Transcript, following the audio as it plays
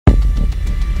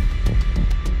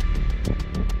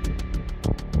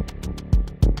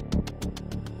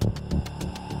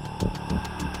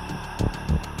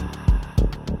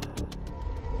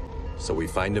we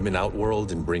find him in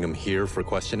Outworld and bring him here for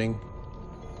questioning?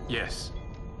 Yes.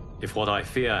 If what I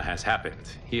fear has happened,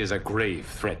 he is a grave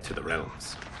threat to the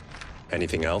realms.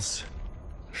 Anything else?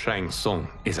 Shang Tsung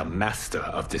is a master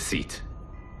of deceit.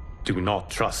 Do not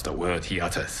trust a word he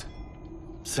utters.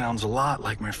 Sounds a lot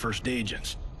like my first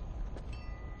agents.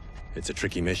 It's a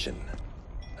tricky mission.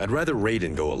 I'd rather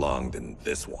Raiden go along than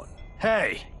this one.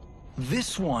 Hey,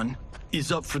 this one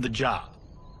is up for the job.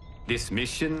 This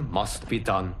mission must be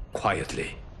done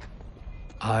quietly.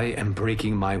 I am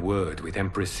breaking my word with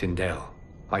Empress Sindel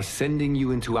by sending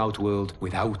you into Outworld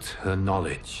without her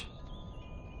knowledge.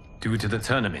 Due to the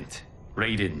tournament,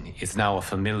 Raiden is now a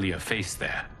familiar face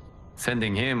there.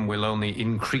 Sending him will only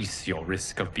increase your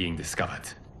risk of being discovered.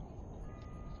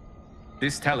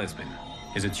 This talisman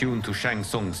is attuned to Shang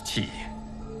Tsung's chi.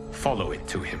 Follow it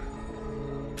to him.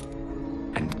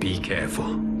 And be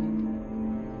careful.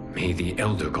 May the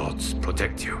Elder Gods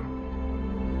protect you.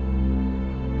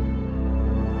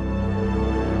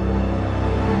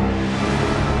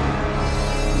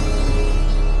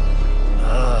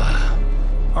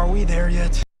 Are we there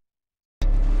yet?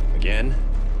 Again?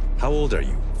 How old are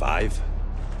you? 5?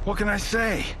 What can I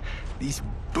say? These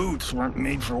boots weren't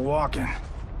made for walking.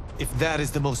 If that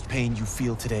is the most pain you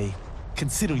feel today,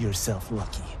 consider yourself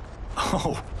lucky.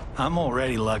 Oh, I'm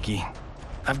already lucky.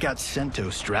 I've got Sento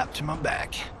strapped to my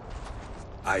back.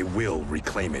 I will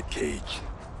reclaim it, Cage.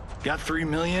 Got 3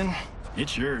 million?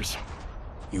 It's yours.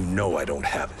 You know I don't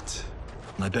have it.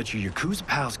 I bet your Yakuza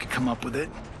pals could come up with it.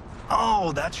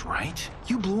 Oh, that's right.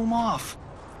 You blew them off.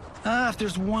 If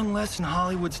there's one lesson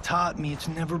Hollywood's taught me, it's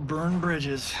never burn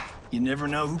bridges. You never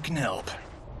know who can help.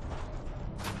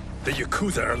 The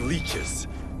Yakuza are leeches,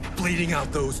 bleeding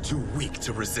out those too weak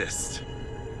to resist.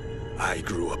 I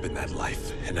grew up in that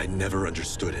life, and I never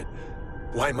understood it.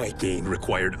 Why my gain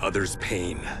required others'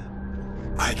 pain.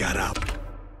 I got out.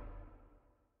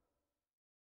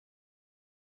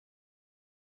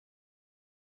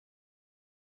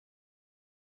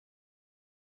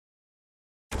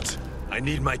 I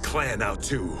need my clan out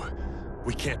too.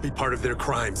 We can't be part of their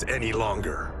crimes any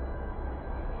longer.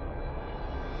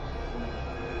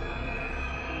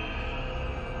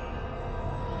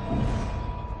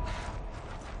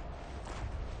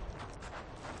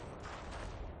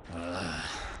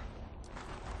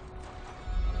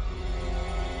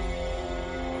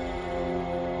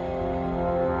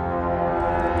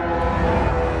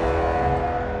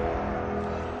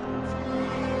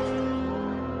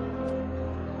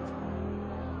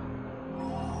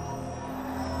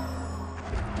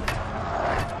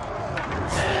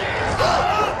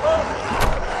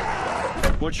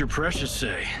 What's your precious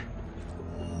say?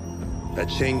 That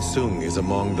Shang Tsung is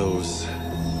among those...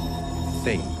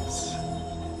 things.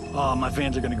 Oh, my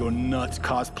fans are gonna go nuts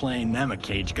cosplaying them a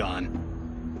Cage Gun.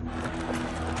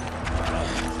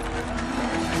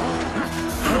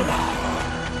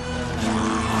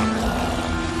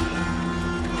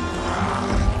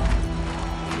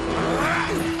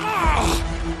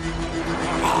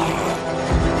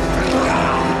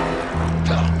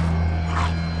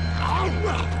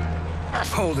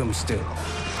 Hold him still.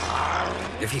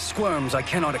 If he squirms, I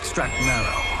cannot extract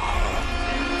marrow.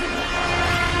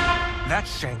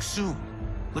 That's Shang Tsung.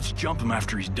 Let's jump him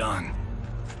after he's done.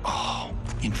 Oh,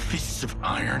 in Fists of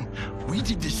Iron, we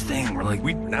did this thing where like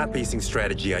We're not basing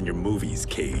strategy on your movies,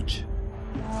 Cage.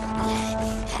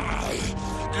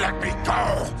 Let me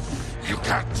go! You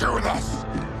can't do this!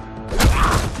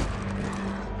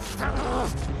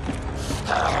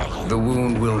 The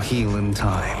wound will heal in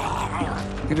time.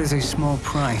 It is a small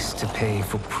price to pay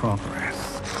for progress.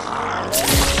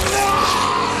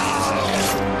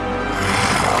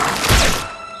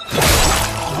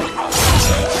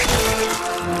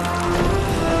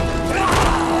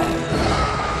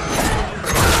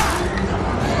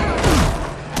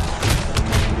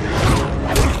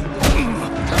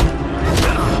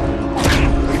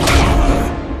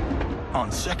 On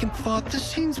second thought, this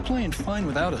scene's playing fine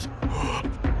without us.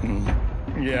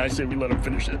 Yeah, I say we let him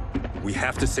finish it. We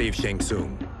have to save Shang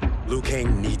Tsung. Liu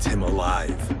Kang needs him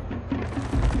alive.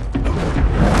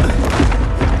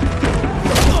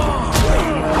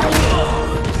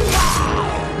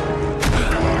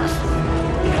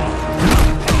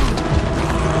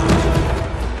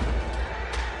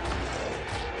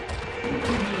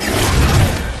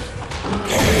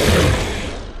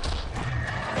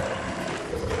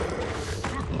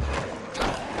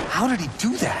 How did he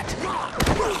do that?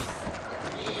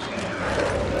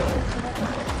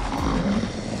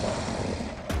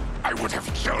 I would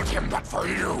have killed him but for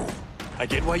you. I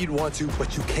get why you'd want to,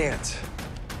 but you can't.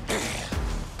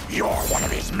 You're one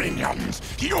of his minions.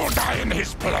 You'll die in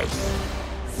his place.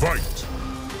 Fight!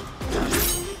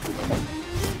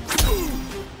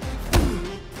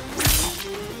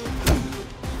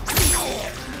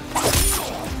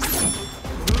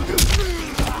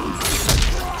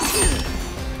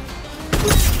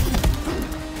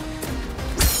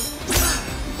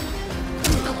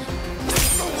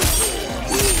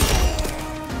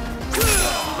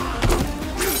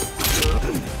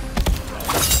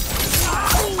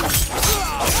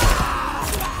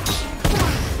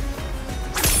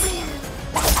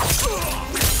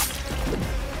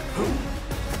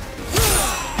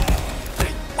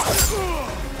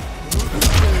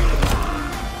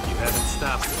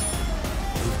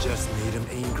 just made him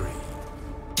angry.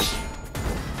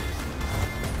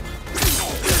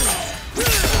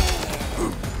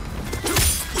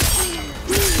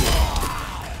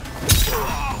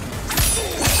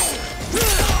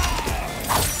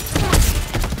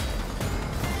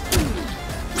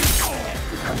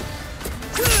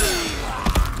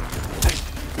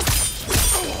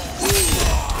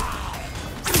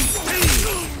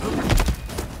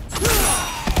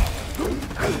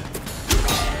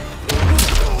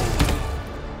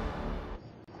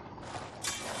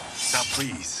 Now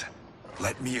please,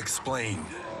 let me explain.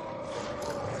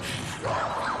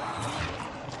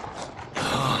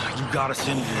 You got us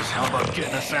into this. How about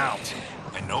getting us out?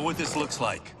 I know what this looks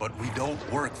like, but we don't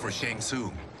work for Shang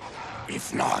Tsung.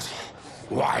 If not,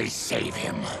 why save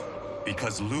him?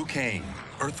 Because Liu Kang,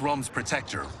 Earthrealm's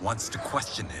protector, wants to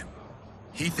question him.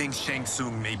 He thinks Shang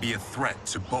Tsung may be a threat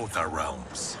to both our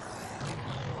realms.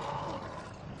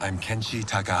 I'm Kenshi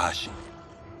Takahashi.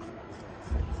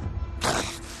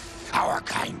 Our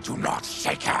kind do not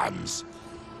shake hands.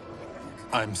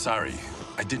 I'm sorry.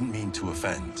 I didn't mean to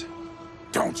offend.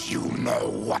 Don't you know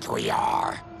what we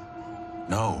are?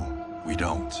 No, we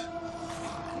don't.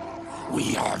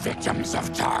 We are victims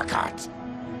of Tarkat.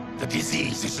 The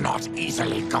disease is not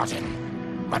easily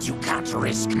gotten, but you can't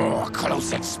risk more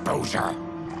close exposure.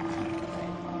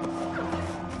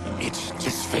 It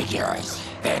disfigures,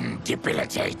 then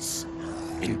debilitates.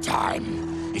 In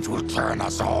time, it will turn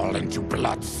us all into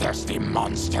bloodthirsty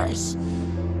monsters.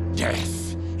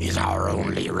 Death is our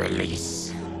only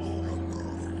release.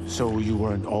 So you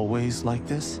weren't always like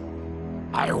this?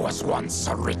 I was once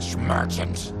a rich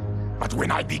merchant, but when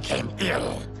I became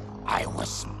ill, I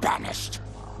was banished.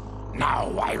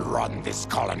 Now I run this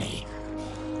colony.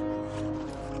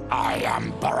 I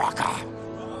am Baraka.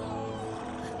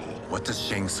 What does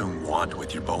Shang Tsung want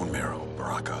with your bone marrow,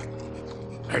 Baraka?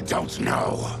 I don't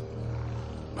know,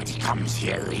 but he comes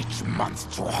here each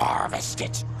month to harvest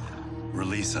it.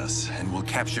 Release us, and we'll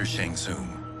capture Shang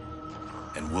Tsung.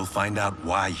 And we'll find out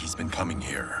why he's been coming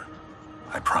here.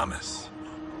 I promise.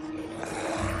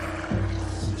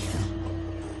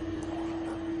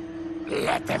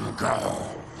 Let them go.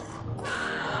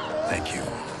 Thank you.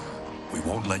 We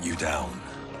won't let you down.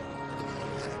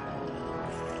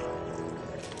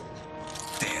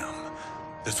 Damn.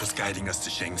 This was guiding us to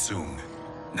Shang Tsung.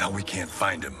 Now we can't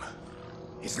find him.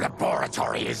 His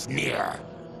laboratory is near.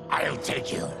 I'll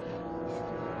take you.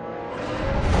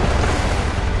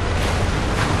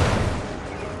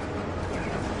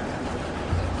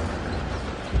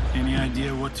 Any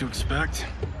idea what to expect?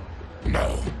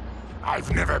 No,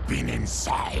 I've never been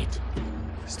inside.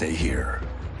 Stay here.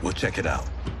 We'll check it out.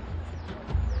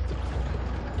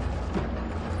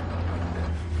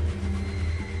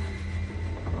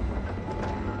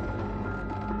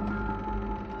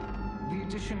 The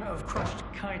addition of crushed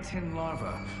chitin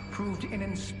larva proved an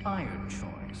inspired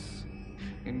choice.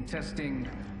 In testing,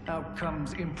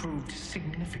 outcomes improved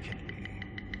significantly.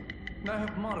 I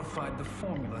have modified the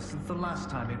formula since the last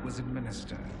time it was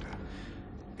administered.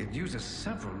 It uses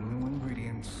several new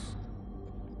ingredients.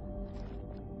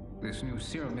 This new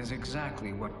serum is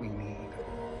exactly what we need.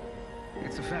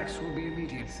 Its effects will be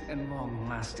immediate and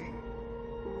long-lasting.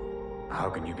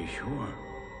 How can you be sure?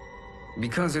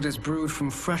 Because it is brewed from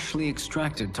freshly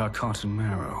extracted Tarkatan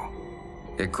marrow.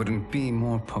 It couldn't be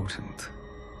more potent.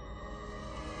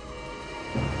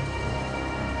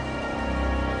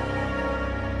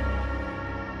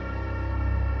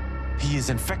 He is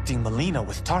infecting Melina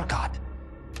with Tarkat.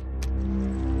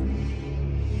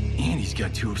 And he's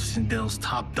got two of Sindel's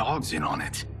top dogs in on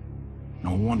it.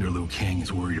 No wonder Liu Kang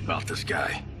is worried about this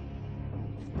guy.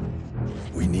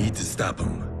 We need to stop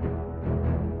him.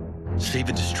 Save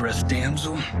a distressed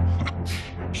damsel?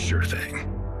 Sure thing.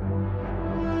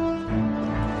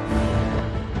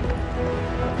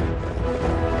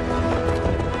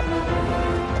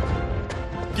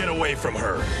 Get away from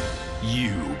her!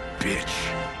 You bitch.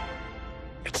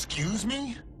 Excuse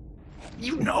me?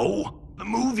 You know, the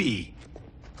movie.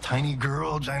 Tiny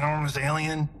girl, ginormous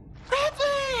alien.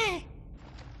 Ripley!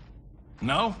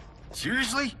 No?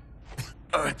 Seriously?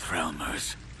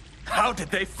 Earthrealmers. How did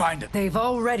they find it? They've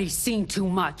already seen too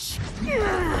much.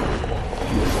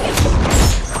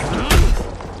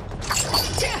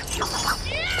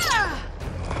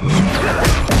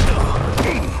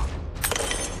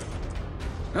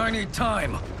 I need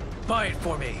time. Buy it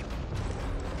for me.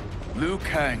 Liu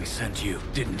Kang sent you,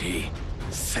 didn't he?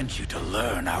 Sent you to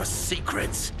learn our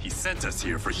secrets. He sent us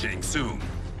here for Shang Tsung,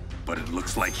 but it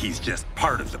looks like he's just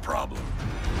part of the problem.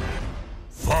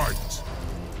 Fight!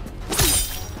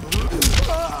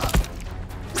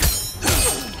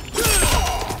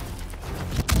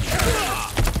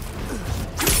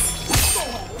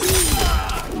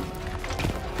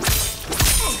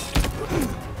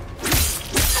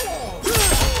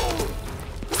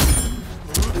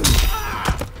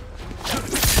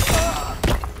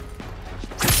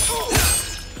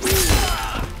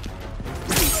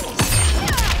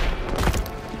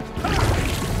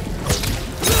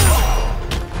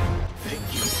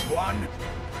 everyone.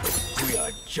 We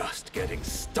are just getting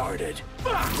started.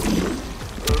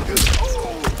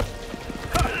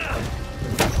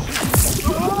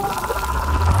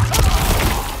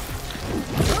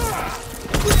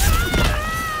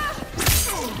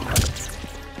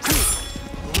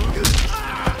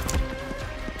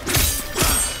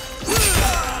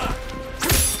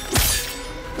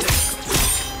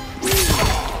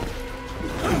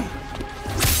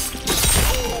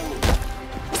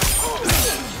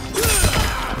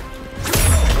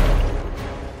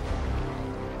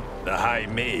 The High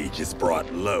Mage is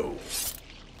brought low.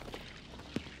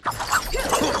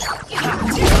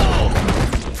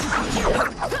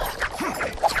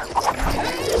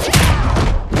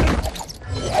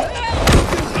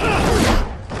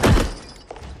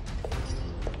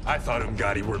 I thought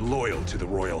Ungadi were loyal to the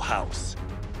royal house.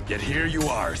 Yet here you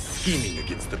are, scheming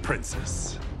against the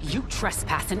princess. You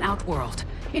trespass in Outworld,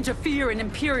 interfere in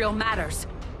Imperial matters.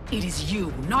 It is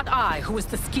you, not I, who is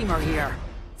the schemer here.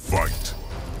 Fight.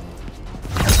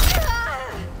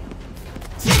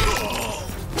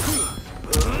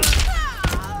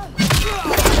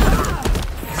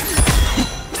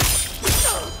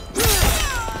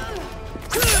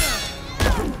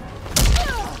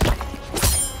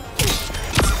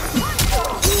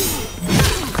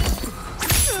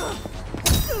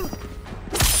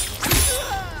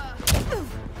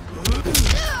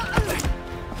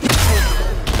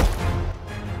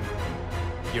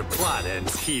 Your plot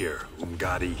ends here,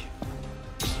 Ungadi.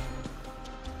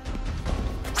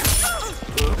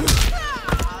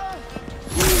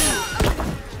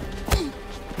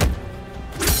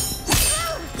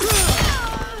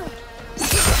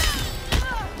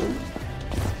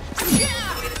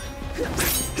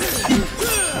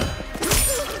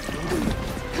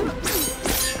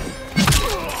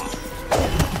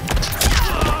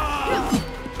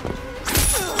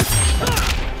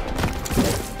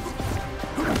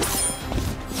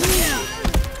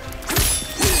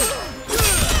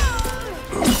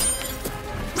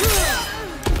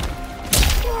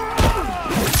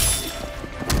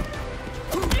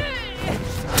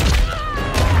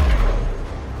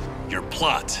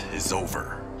 Plot is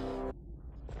over.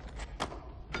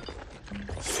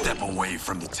 Step away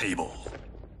from the table.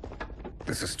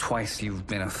 This is twice you've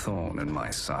been a thorn in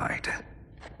my side.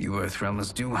 You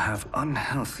Earthrealmers do have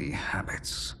unhealthy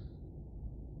habits.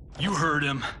 You heard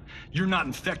him. You're not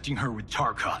infecting her with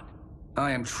Tarkat. I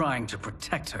am trying to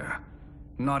protect her,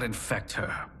 not infect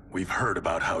her. We've heard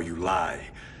about how you lie.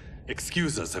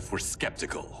 Excuse us if we're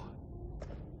skeptical.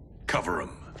 Cover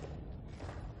him.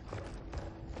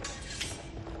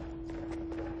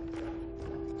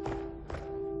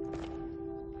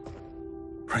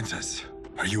 Princess,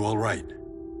 are you all right?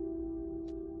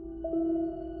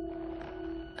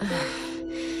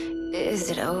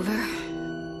 Is it over?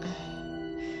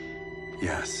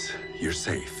 Yes, you're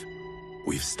safe.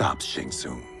 We've stopped Shang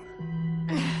Tsung.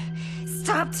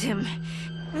 Stopped him?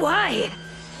 Why?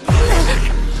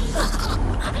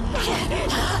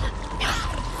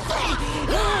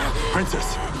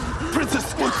 Princess!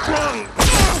 Princess, what's wrong?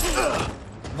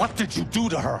 What did you do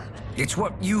to her? It's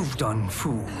what you've done,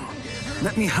 fool.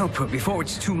 Let me help her before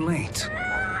it's too late.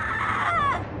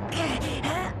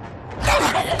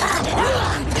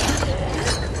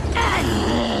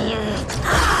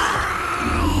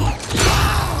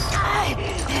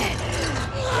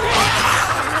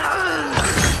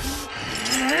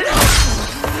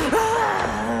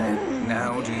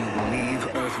 Now do you believe,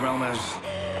 Earthrealmers?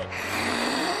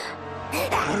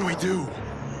 What do we do?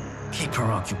 Keep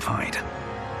her occupied.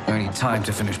 I need time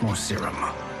to finish more serum.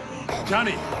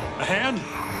 Johnny, a hand?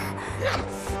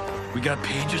 We got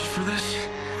pages for this?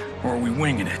 Or are we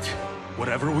winging it?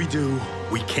 Whatever we do,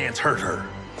 we can't hurt her.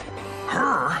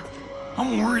 Her?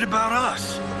 I'm worried about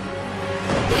us.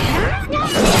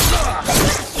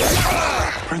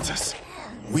 Princess,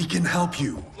 we can help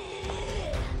you.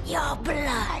 Your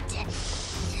blood.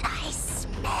 I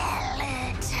smell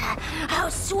it. How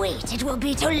sweet it will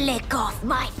be to lick off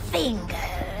my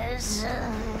fingers.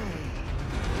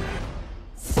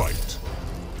 Fight.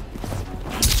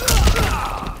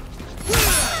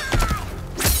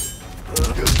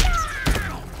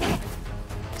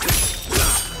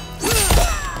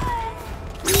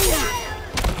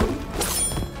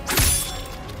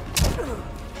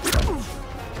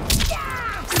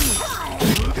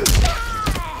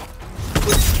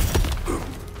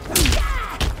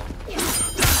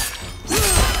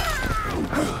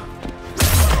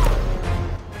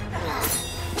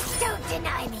 Don't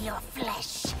deny me your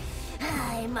flesh.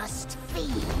 I must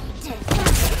feed.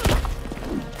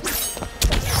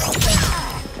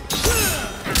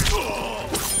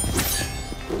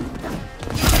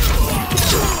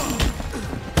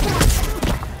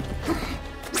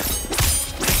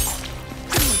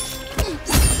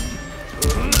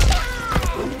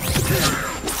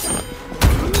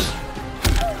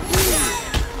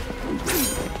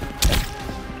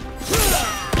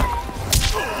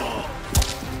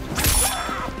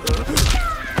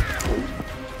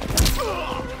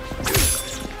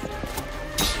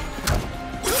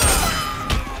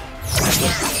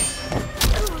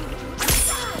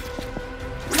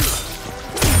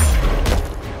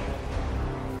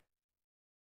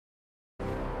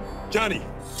 Johnny,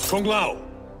 Kung Lao,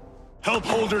 help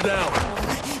hold her down.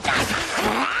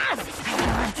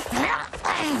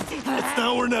 It's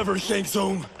now or never, Shang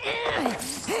Tsung.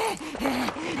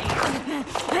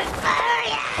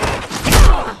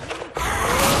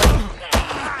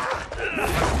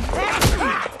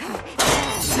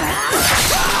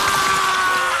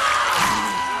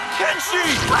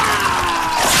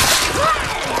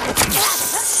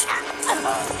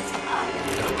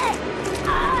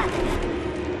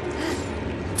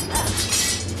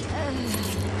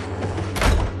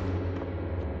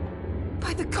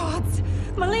 By the gods!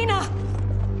 Melina!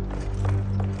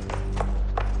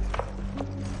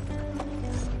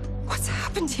 What's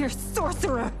happened here,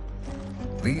 sorcerer?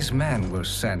 These men were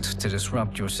sent to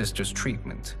disrupt your sister's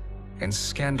treatment and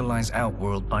scandalize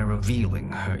Outworld by revealing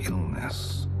her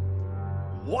illness.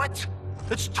 What?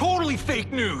 That's totally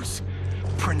fake news!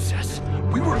 Princess,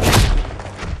 we were...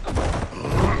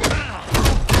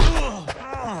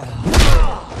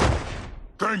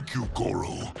 Thank you,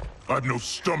 Goro. I've no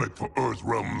stomach for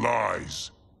Earthrealm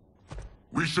lies.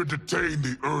 We should detain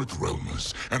the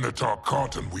Earthrealmers and the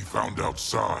Tarkatan we found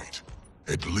outside.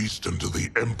 At least until the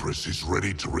Empress is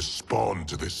ready to respond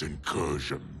to this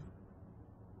incursion.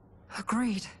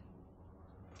 Agreed.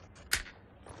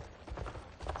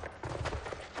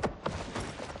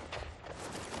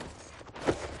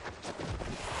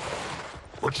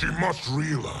 But she must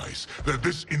realize that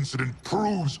this incident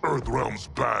proves Earthrealm's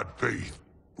bad faith.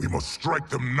 We must strike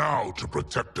them now to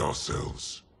protect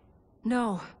ourselves.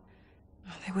 No.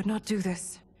 They would not do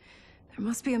this. There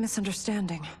must be a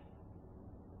misunderstanding.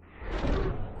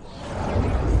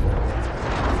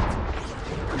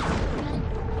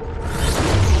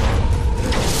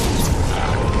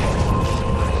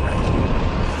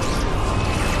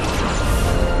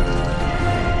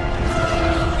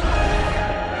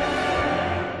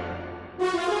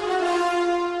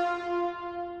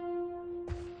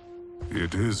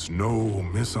 It is no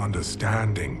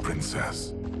misunderstanding,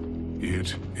 Princess.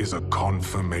 It is a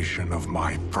confirmation of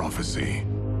my prophecy.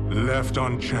 Left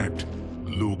unchecked,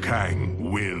 Liu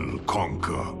Kang will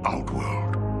conquer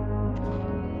Outworld.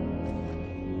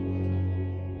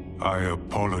 I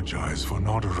apologize for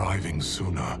not arriving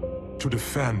sooner to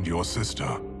defend your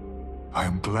sister. I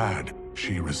am glad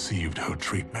she received her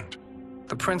treatment.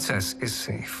 The princess is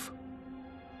safe,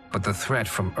 but the threat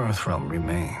from Earthrealm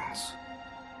remains.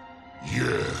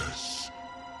 Yes.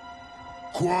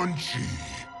 Quan Chi,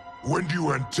 when do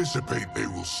you anticipate they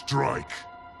will strike?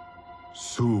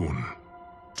 Soon.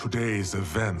 Today's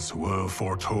events were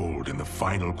foretold in the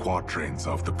final quatrains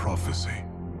of the prophecy.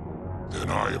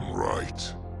 Then I am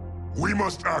right. We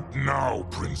must act now,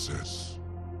 Princess.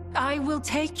 I will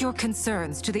take your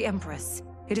concerns to the Empress.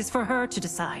 It is for her to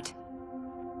decide.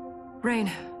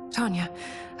 Rain, Tanya,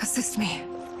 assist me.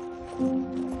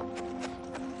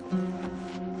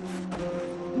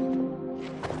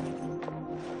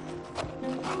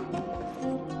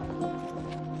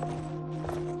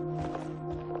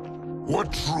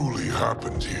 What truly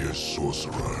happened here,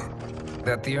 Sorcerer?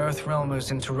 That the Earthrealmers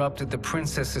interrupted the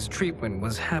princess's treatment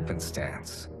was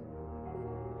happenstance.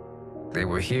 They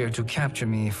were here to capture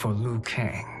me for Liu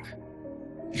Kang.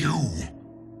 You?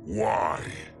 Why?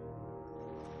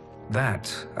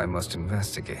 That I must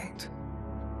investigate.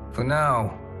 For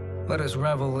now, let us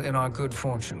revel in our good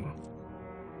fortune.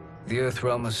 The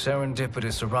Earthrealm's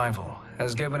serendipitous arrival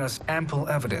has given us ample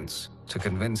evidence to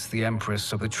convince the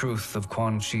Empress of the truth of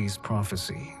Quan Chi's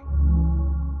prophecy.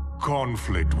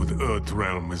 Conflict with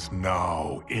Earthrealm is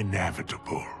now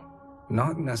inevitable.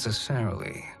 Not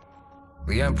necessarily.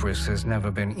 The Empress has never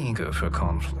been eager for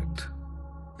conflict.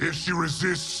 If she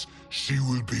resists, she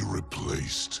will be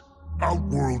replaced.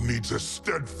 Outworld needs a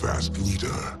steadfast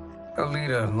leader. A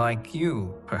leader like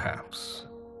you, perhaps.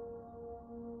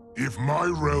 If my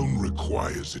realm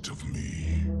requires it of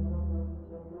me.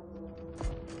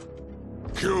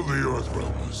 Kill the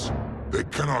Earthrealmers. They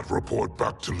cannot report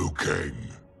back to Liu Kang.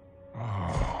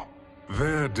 Oh,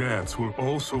 their deaths will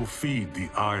also feed the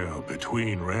ire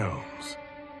between realms.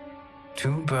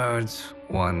 2 birds,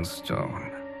 1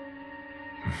 stone.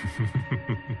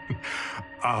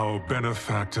 Our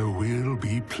benefactor will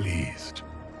be pleased.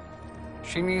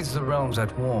 She needs the realms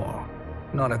at war,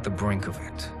 not at the brink of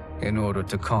it, in order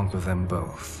to conquer them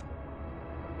both.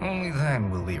 Only then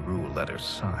will we rule at her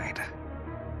side.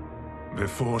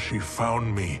 Before she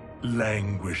found me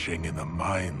languishing in the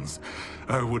mines,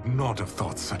 I would not have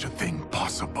thought such a thing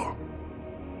possible.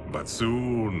 But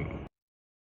soon,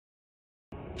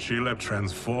 Sheila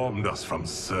transformed us from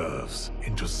serfs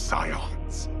into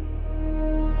scions.